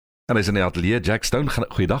En hy is in die ateljee, Jack Stone.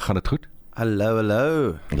 Goeiedag, gaan dit goed? Hallo.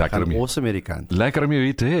 Lekker om jou. Awesome hierdie kant. Lekker om jou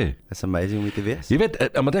hier te hê. It's amazing om hier te wees. Jy weet,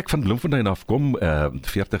 omdat ek van Bloemfontein afkom,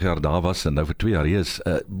 40 jaar daar was en nou vir 2 jaar hier is,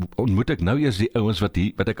 ontmoet ek nou eers die ouens wat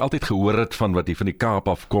ek altyd gehoor het van wat hier van die Kaap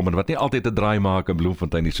afkom en wat nie altyd 'n draai maak in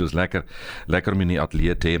Bloemfontein nie, soos lekker om in die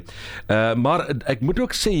ateljee te hê. Maar ek moet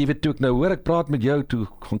ook sê, jy weet, toe ek nou hoor ek praat met jou, toe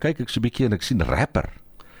gaan kyk ek so 'n bietjie en ek sien rapper.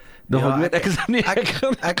 Ek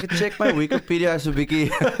het check my Wikipedia so 'n bietjie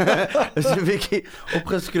is 'n bietjie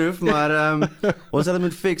opgeskroef, maar ons sal dit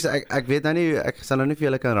moet fix. Ek weet nou nie, ek sal nou nie vir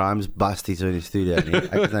julle kan rhymes busty so in die studio nie.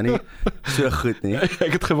 Ek is nou nie so goed nie.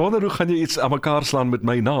 Ek het gewonder hoe gaan jy iets aan mekaar slaan met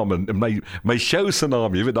my naam en my show se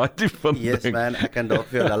naam, jy weet daai tipe van ding. Yes man, ek kan dalk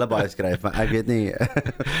vir jou lullaby skryf, maar ek weet nie.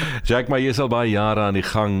 Jack, maar jy is al baie jare aan die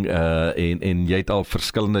gang en jy het al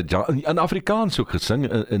verskillende in Afrikaans ook gesing,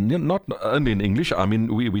 not only in English. I mean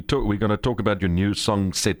we're going to talk about your new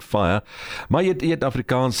song Set Fire. Maar jy het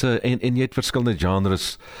Afrikaanse en jy het verskillende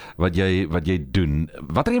genres wat jy doen.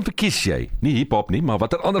 Watter een verkies jy? Nie hip-hop nie, maar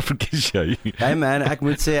watter ander verkies jy? Hey man, ek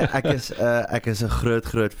moet sê ek is 'n groot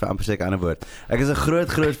fan, amper sê ek 'n ander woord. Ek is 'n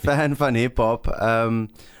groot fan van hip-hop.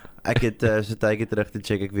 Ek het so tydjie terug te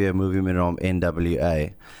check ek weer 'n movie met naam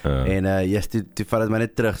NWA. En yes, toe val dit my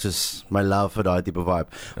net terug soos my love vir daai tipe vibe.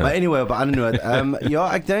 Maar anyway, op 'n ander noot,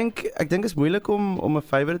 ja, ek dink is moeilik om 'n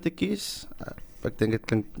favourite te kies. Ek dink dit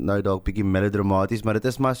klink nou dalk bietjie melodramaties, maar dit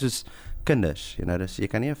is maar soos kinders, you know, dus jy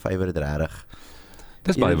kan nie 'n favourite regtig.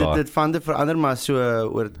 Dis baie waar. Dit verander maar so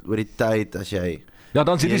oor die tyd as jy. Ja,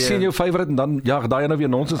 dan sien jy sien jou favourite en dan ja, daai nou weer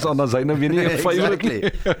nonsens aan, dan sy nou weer nie 'n favourite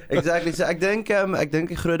nie. Exactly. So ek dink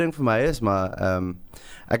die groot ding vir my is maar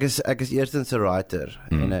ek is eerstens 'n writer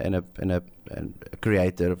en 'n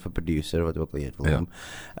creator of 'n producer wat ook al jy wil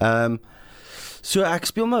noem. So ek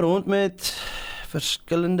speel maar rond met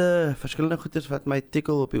verskillende goeders wat my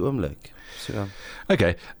tickle op die oomblik. So.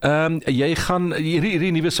 Okay. Jy gaan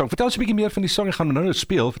hierdie nuwe song. Vertel ons 'n bietjie meer van die song. Jy gaan nou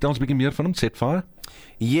speel. Vertel ons 'n bietjie meer van hom, Set Fire.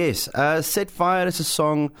 Yes, Set Fire is a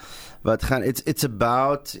song wat gaan it's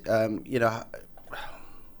about you know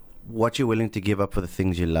what you're willing to give up for the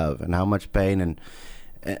things you love and how much pain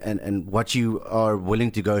and what you are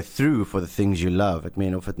willing to go through for the things you love. Ek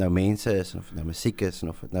meen of dit nou mense is of dit nou musiek is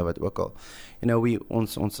of dit nou wat ook al. You know,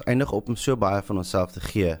 ons eindig op om so baie van onsself te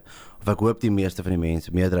gee. Of ek hoop die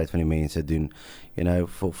meerderheid van die mense doen, you know,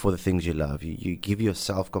 for the things you love. You give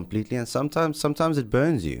yourself completely and sometimes it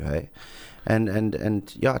burns you, hey?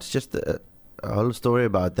 And yeah, it's just a whole story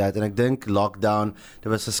about that. En ek dink Lockdown,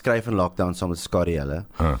 dit was geskryf in Lockdown saam met Scotty hulle.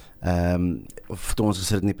 Of toe ons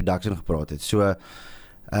gesit in die production gepraat het. So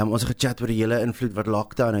ons het gechat oor die hele invloed wat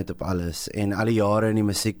Lockdown het op alles en al die jare in die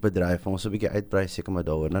musiekbedryf. Ons 'n bietjie uitbrei seker maar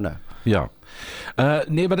daaroor nou. Ja.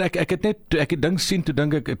 Nee, maar ek het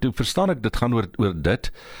dink ek toe verstaan ek dit gaan oor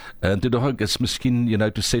dit. En toe dink ek is miskien, you know,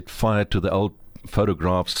 to set fire to the old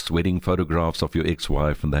photographs, wedding photographs of your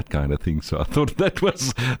ex-wife and that kind of thing. So I thought that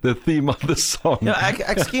was the theme of the song. Ja,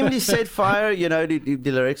 ek skimde set fire, you know,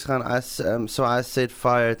 die lyrics gaan so I set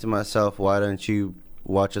fire to myself, why don't you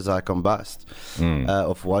watch as I combust?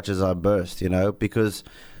 Of watch as I burst, you know, because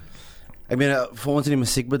I mean, vir ons in die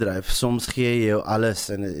musiekbedryf, soms gee jy jou alles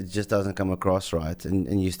and it just doesn't come across right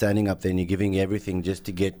and you're standing up there and you're giving everything just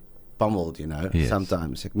to get pummeled, you know, yes.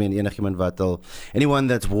 Sometimes. Ek meen enigiemand wat al, anyone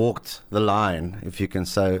that's walked the line, if you can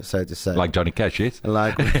so to say. Like Johnny Cash, yes?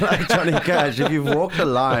 Like Johnny Cash. If you've walked the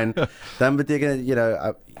line, dan beteken, you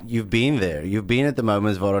know, you've been there. You've been at the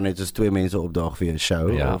moments waar net soos 2 mense opdaag vir 'n show.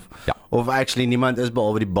 Ja. Of actually niemand is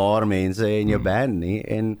behalwe die bar mense in jou band nie.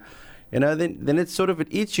 And, you know, then it's sort of, it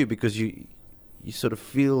eats you because you sort of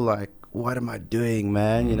feel like, what am I doing,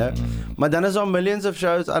 man, you know? Maar dan is daar millions of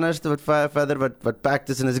shows anders wat verder wat packed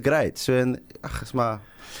is en is great. So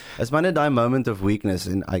it's maar net die moment of weakness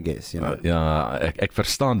in, I guess, you know. Ja, ek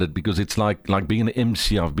verstaan dit because it's like being an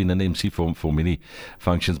MC. I've been an MC for many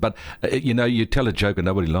functions, but you know, you tell a joke and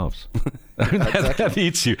nobody laughs. That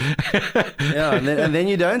eats you. Yeah, and then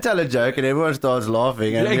you don't tell a joke and everyone starts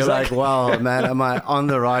laughing and you're like, wow, man, am I on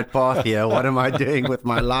the right path here? What am I doing with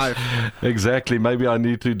my life? Exactly, maybe I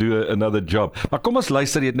need to do another job. Maar kom ons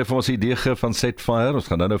luister, jy het nou vir ons 'n idee gegee van Set Fire. Ons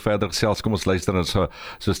gaan nou verder gesels. Kom ons luister en so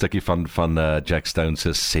 'n stukkie van Jack Stone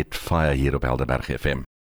se Set Fire hier op Helderberg FM.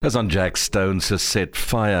 Dis aan Jack Stone se Set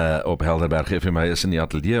Fire op Helderberg FM. Hy is in die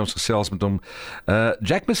ateljee, ons gesels met hom.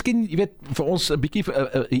 Jack, miskien, jy weet, vir ons 'n bietjie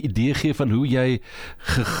 'n idee gee van hoe jy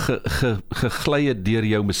gegly het deur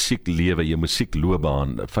jou musieklewe, jou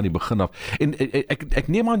musiekloopbaan van die begin af. En ek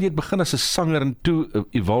neem aan jy het begin as 'n sanger en toe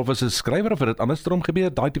evolve as 'n skrywer, of het dit andersom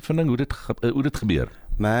gebeur? Daai tipe van ding, hoe dit gebeur?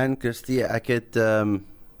 Man, Christie, ek het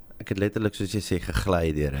ek het letterlik soos jy sê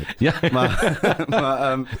gegly deur dit. Ja. Maar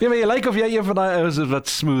Ja, maar jy lyk of jy een van daai ouens is wat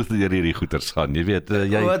smooth deur hierdie goeters gaan. Jy weet,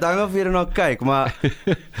 jy wat hang of jy er na kyk, maar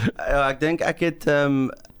ja, ek dink ek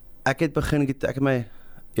het begin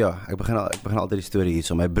ek begin altyd die storie hier.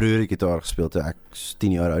 So my broer het gitaar gespeel toe ek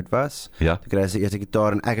 10 jaar oud was. Ja. Toe kry hy sy eerste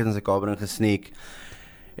gitaar en ek het in sy kamer ingesneek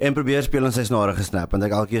en probeer speel en sy snare gesnap want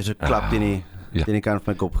ek elke keer so klap teen die kant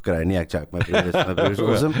van my kop gekry. Nee, ek joke, my broer is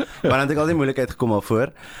awesome. Maar dan het ek al die moeilikheid gekom al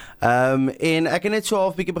voor. En ek het net so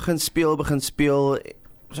half bietjie begin speel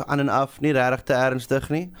so aan en af, nie regtig te ernstig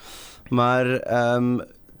nie. Maar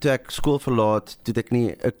toe ek skool verlaat, toe het ek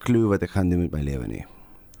nie 'n klou wat ek gaan doen met my lewe nie.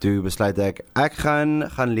 Toe besluit ek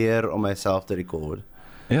gaan leer om myself te record.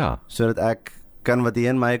 Ja. Sodat ek kan wat hier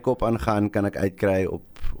in my kop aangaan, kan ek uitkry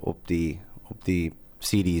op die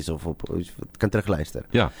CD's of kan terugluister.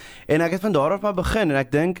 Ja. En ek het van daar af maar begin en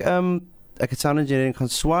ek dink ek het sound engineering gaan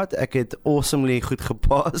swat. Ek het awesomely goed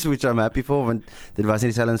gepas, which I'm happy for want dit was nie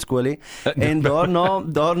dieselfde in skool nie. En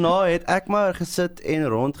daarna het ek maar gesit en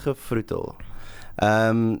rondgevroetel.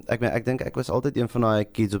 Ek dink ek was altyd een van daai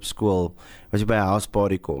kids op skool as jy by 'n house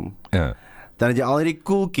party kom. Ja. Dan het jy al hierdie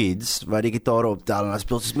cool kids wat die gitare optel en hulle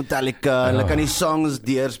speel soos Metallica en hulle kan die songs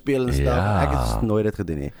deurspeel en stuff. Ja. Ek het nooit dit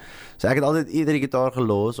gedoen nie. So ek het altyd iedere gitaar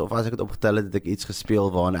gelos of as ek het opgetel het ek iets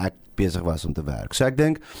gespeel waarna ek besig was om te werk. So ek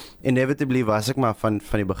dink inevitably was ek maar van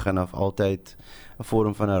die begin af altyd 'n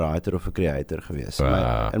vorm van 'n writer of 'n creator gewees.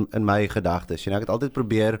 In my gedagtes. Ek het altyd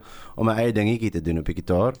probeer om my eie dingetjie te doen op die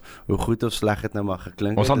gitaar. Hoe goed of sleg dit nou maar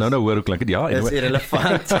geklink het. Ons sal nou hoor hoe klink dit. Ja, is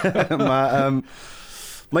irrelevant.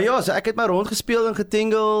 Maar ja, so ek het maar rondgespeel en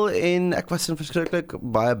getingle en ek was in verskriklik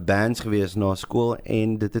baie bands gewees na skool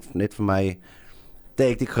en dit het net vir my te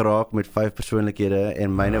hektiek geraak met 5 persoonlikhede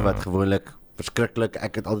en myne wat gewoonlik verskriklik,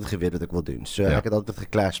 ek het altyd geweet wat ek wil doen. So ek het altyd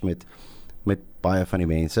geclash met baie van die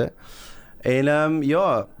mense. En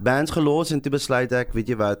bands gelos en toe besluit ek, weet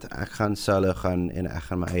jy wat, ek gaan solo gaan en ek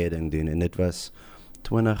gaan my eie ding doen en dit was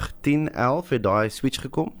 2010-11 het daai switch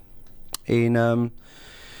gekom. En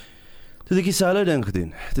toe het ek die solo ding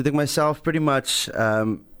gedoen. Toe het ek myself pretty much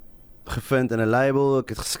gevind in 'n label, ek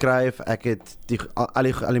het geskryf, ek het al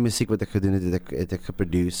die musiek wat ek gedoen het ek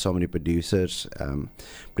geproduce, saam met die producers,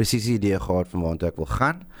 presies die idee gehad van waartoe ek wil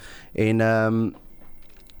gaan. En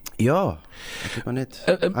ek het maar net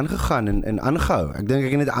aangegaan en aangehou. Ek dink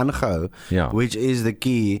ek het net aangehou, which is the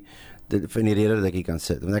key van die rede dat ek hier kan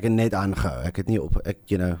sit, want ek het net aangehou. Ek het nie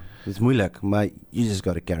dit is moeilik, maar you just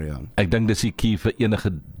got to carry on. Ek dink dis die key vir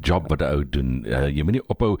enige job wat 'n ou doen. Jy moet nie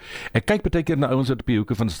ophou. Ek kyk baie keer na ouens wat op die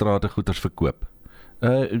hoeke van strate goeders verkoop.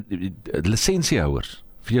 Lisensiehouers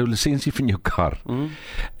vir jou lisensie van jou kar.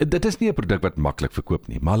 Dit is nie 'n produk wat maklik verkoop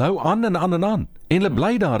nie, maar hulle hou aan en aan en aan. En hulle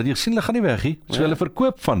bly daar. Jy sien hulle gaan nie weg nie. So hulle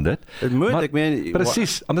verkoop van dit. Dit moet, ek meen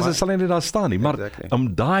presies, anders sal hy nie daar staan nie. Maar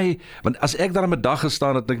exactly. Want as ek daar 'n dag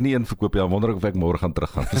gestaan het en ek nie een verkoop nie, dan wonder ek of ek môre gaan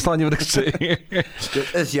teruggaan. Verstaan jy wat ek sê?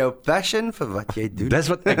 Dit is jou passion vir wat jy doen. Dis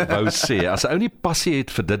wat ek wou sê. As 'n ou nie passie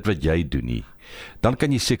het vir dit wat jy doen nie, dan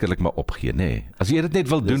kan jy sekerlik maar opgee, nê. As jy dit net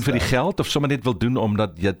wil doen vir die geld of sommer net wil doen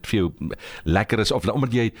omdat dit vir jou lekker is of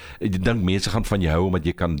omdat jy dink mense gaan van jou hou omdat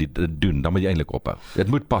jy kan dit doen, dan moet jy eintlik ophou. Dit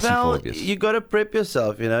moet passievol wees. You got to prep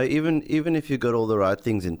yourself, even if you got all the right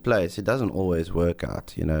things in place, it doesn't always work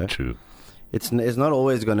out, True. It's not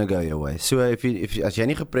always going to go your way. So if as jy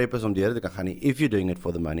nie geprep is om deur te kan gaan nie, if you're doing it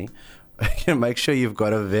for the money, make sure you've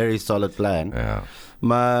got a very solid plan. Ja.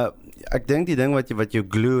 Maar ek dink die ding wat jou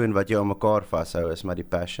glue en wat jou aan mekaar vashou is maar die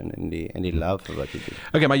passion en die love vir wat jy doen.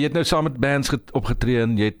 Okay, maar jy het nou saam met bands opgetree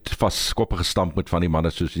en jy het vas koppe gestamp met van die manne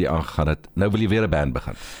soos jy aangegaan het. Nou wil jy weer 'n band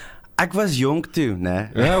begin. Ek was jonk toe, né?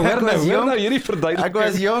 Ja, hoor nou hierdie verduideliking. Ek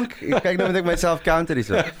was jonk. Kyk nou moet ek myself counter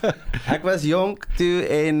hierso. Ek was jonk toe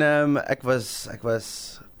en ek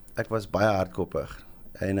was baie hardkoppig.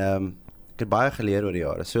 En ek het baie geleer oor die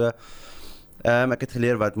jare. So ek het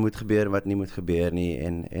geleer wat moet gebeur en wat nie moet gebeur nie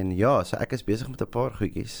en ja, so ek is besig met 'n paar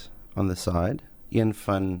goedjies on the side. Een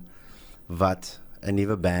van wat 'n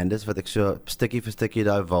nuwe band is wat ek so stukkie vir stukkie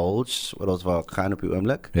divulge wat ons wou gaan op die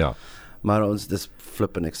oomblik. Ja. Maar ons dis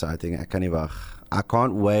flipping exciting. Ek kan nie wag. I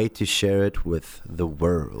can't wait to share it with the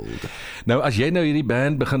world. Nou as jy nou hierdie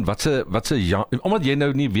band begin, wat se omdat jy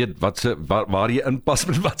nou nie weet waar jy inpas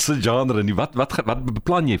met wat se genre nie. Wat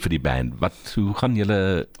beplan jy vir die band? Hoe gaan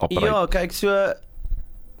julle operate? Ja, kyk, so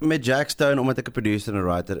met Jack Stone omdat ek 'n producer en 'n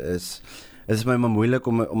writer is my maar moeilik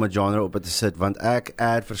om 'n genre op te sit want ek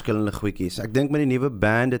add verskillende goedjies. Ek dink met die nuwe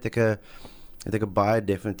band het ek 'n baie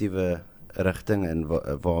definitiewe rigting en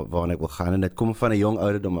waarna ek wil gaan, en dit kom van 'n jong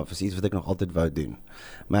ouderdom af, is iets wat ek nog altyd wou doen,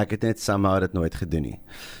 maar ek het net somehow dit nooit gedoen nie.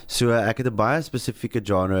 So ek het 'n baie spesifieke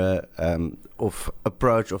genre of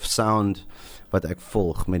approach of sound wat ek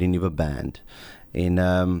volg met die nuwe band, en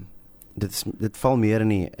dit val meer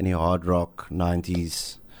in die hard rock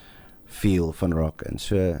 90s feel van rock, en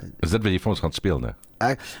so Is dit wat jy vir ons gaan speel nou?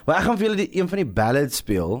 ek gaan vir julle een van die ballads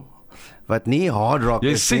speel wat nie hard rock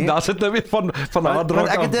Jy is sien, nie. daar's dit nou weer van hard rock Want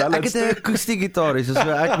af ek ballads. het 'n akoestiek gitaar, so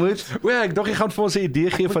ek moet Ek dink jy gaan vir ons 'n idee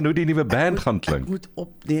gee van hoe die nuwe band gaan klink. Ek moet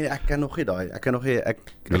nee, ek kan nog nie daai. Ek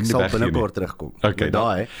Wil nie sal weggee binnekort nie. terugkom. Okay, met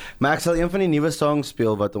daai. Maar ek sal een van die nuwe songs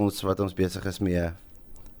speel wat ons besig is mee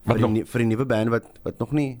Wat vir die nuwe band wat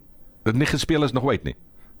nog nie Dit nie gespeel is nog uit nie.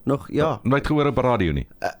 ja. Nooit gehoor op radio nie.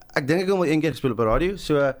 Ek dink ek het hom al een keer gespeel op die radio,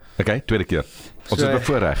 so Okay, tweede keer. Ons So- is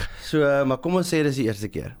bevoorreg. maar kom ons sê dis die eerste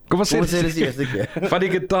keer. Kom ons sê dis die eerste keer. Van die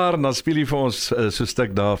gitaar en dan speel jy vir ons so 'n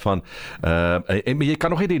stuk daarvan. En jy kan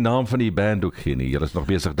nog nie die naam van die band ook gee nie. Jy is nog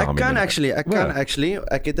besig daarmee. Ek kan actually,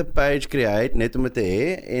 ek het 'n page create net om dit te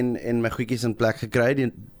hê en my goedjies in plek gekry.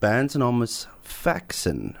 Die band se naam is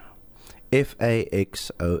Faxon.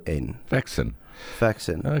 Faxon.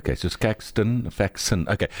 Faxon. Okay, so Faxon.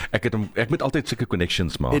 Okay. Ek moet altyd sulke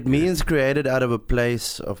connections maak. It means created out of a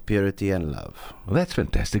place of purity and love. Well, that's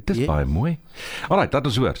fantastic. Dis Yeah. baie mooi. Alright, dat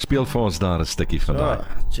is hoor. Speel vir ons daar 'n stukkie van daai.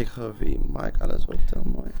 Check gou of die mic alles optel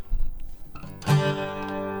mooi.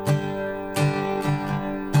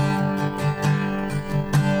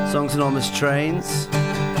 Song's name is Trains.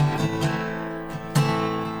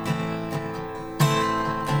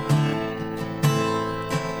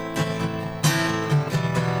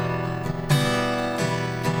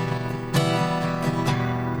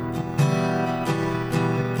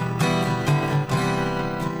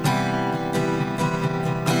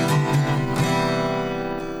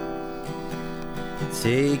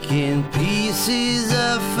 Taking pieces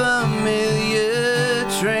of familiar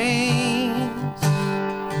trains,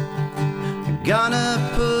 gonna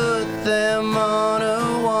put them on a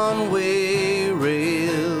one-way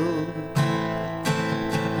rail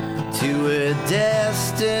to a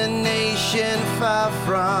destination far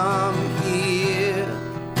from here,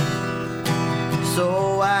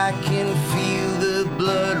 so I can feel the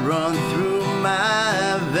blood run through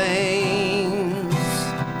my veins.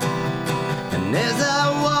 And as I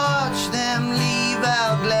watch them leave,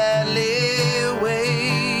 I'll gladly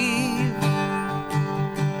wave,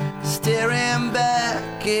 staring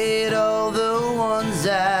back at all the ones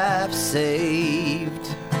I've saved.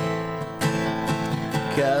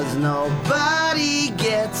 'Cause nobody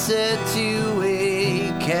gets a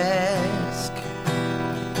two-way cask,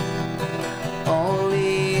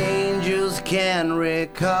 only angels can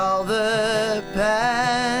recall the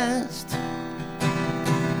past.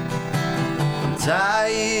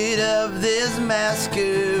 Tired of this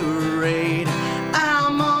masquerade,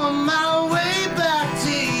 I'm on my way back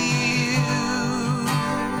to you.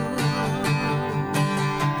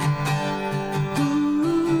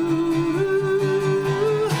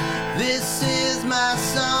 Ooh, this is my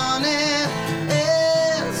sonnet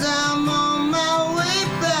as I'm on my way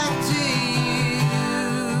back to you.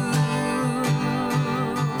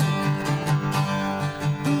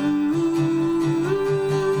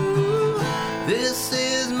 This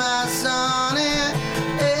is my sonnet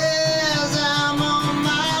as I'm on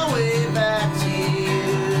my way back to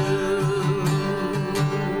you.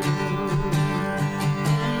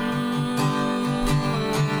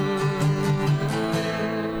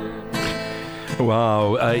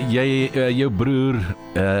 Wow, jou broer,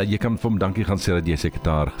 jy kan vir hom dankie gaan sê dat jy sy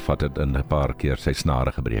gitaar gevat het en 'n paar keer sy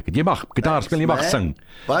snare gebreek het. Jy mag gitaar speel, jy mag sing.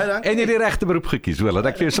 Baie dankie. En jy het die regte beroep gekies, hoor, laat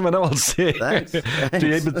ek vir jou sommer nou al sê. Thanks. Toe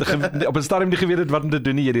jy op 'n stadium nie geweet het wat om te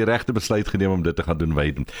doen nie, jy het die regte besluit geneem om dit te gaan doen wat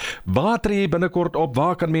jy doen. Waar tree jy binnekort op?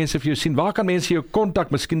 Waar kan mense vir jou sien? Waar kan mense jou kontak?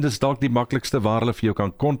 Miskien dis dalk die maklikste waar hulle vir jou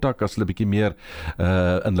kan kontak as hulle 'n bietjie meer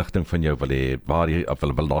inligting van jou wil hê. Waar jy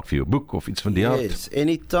wil dalk vir jou boek of iets van die aard. Yes,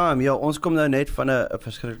 anytime. Ja, ons kom nou net van 'n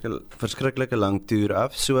verskriklike lang toer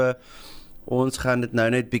af. So ons gaan dit nou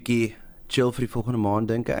net bietjie chill vir die volgende maand,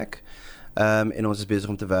 dink ek. En ons is besig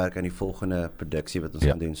om te werk aan die volgende produksie wat ons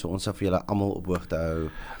gaan doen. So ons sal vir julle almal op hoogte hou.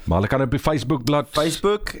 Maar hulle kan op die Facebook-blad.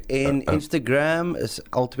 Facebook en Instagram is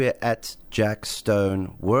altyd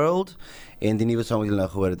 @JackStoneWorld. En die nuwe song wat julle nou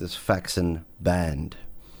gehoor het is Faxon Band.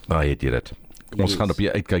 Het jy dit. Ons gaan op die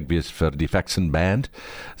uitkyk wees vir die Faxon Band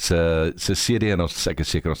se CD en ek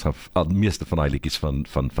is seker ons gaan al die meeste van daai liedjies van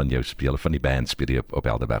jou speel, van die band speel jy op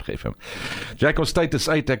Helderberg FM. Jack, ons tyd is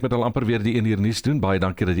uit. Ek moet al amper weer die 1 uur nuus doen. Baie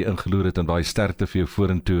dankie dat jy ingeloer het en baie sterkte vir jou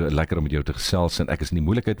vorentoe. Lekker om met jou te gesels en ek is in die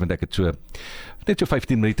moeilikheid want ek het net so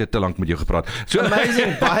 15 minute te lank met jou gepraat. So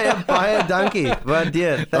amazing, baie dankie.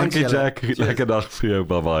 Waardeer. Dankie Jack. Lekker dag vir jou.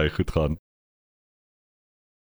 Bye bye. Goed gaan.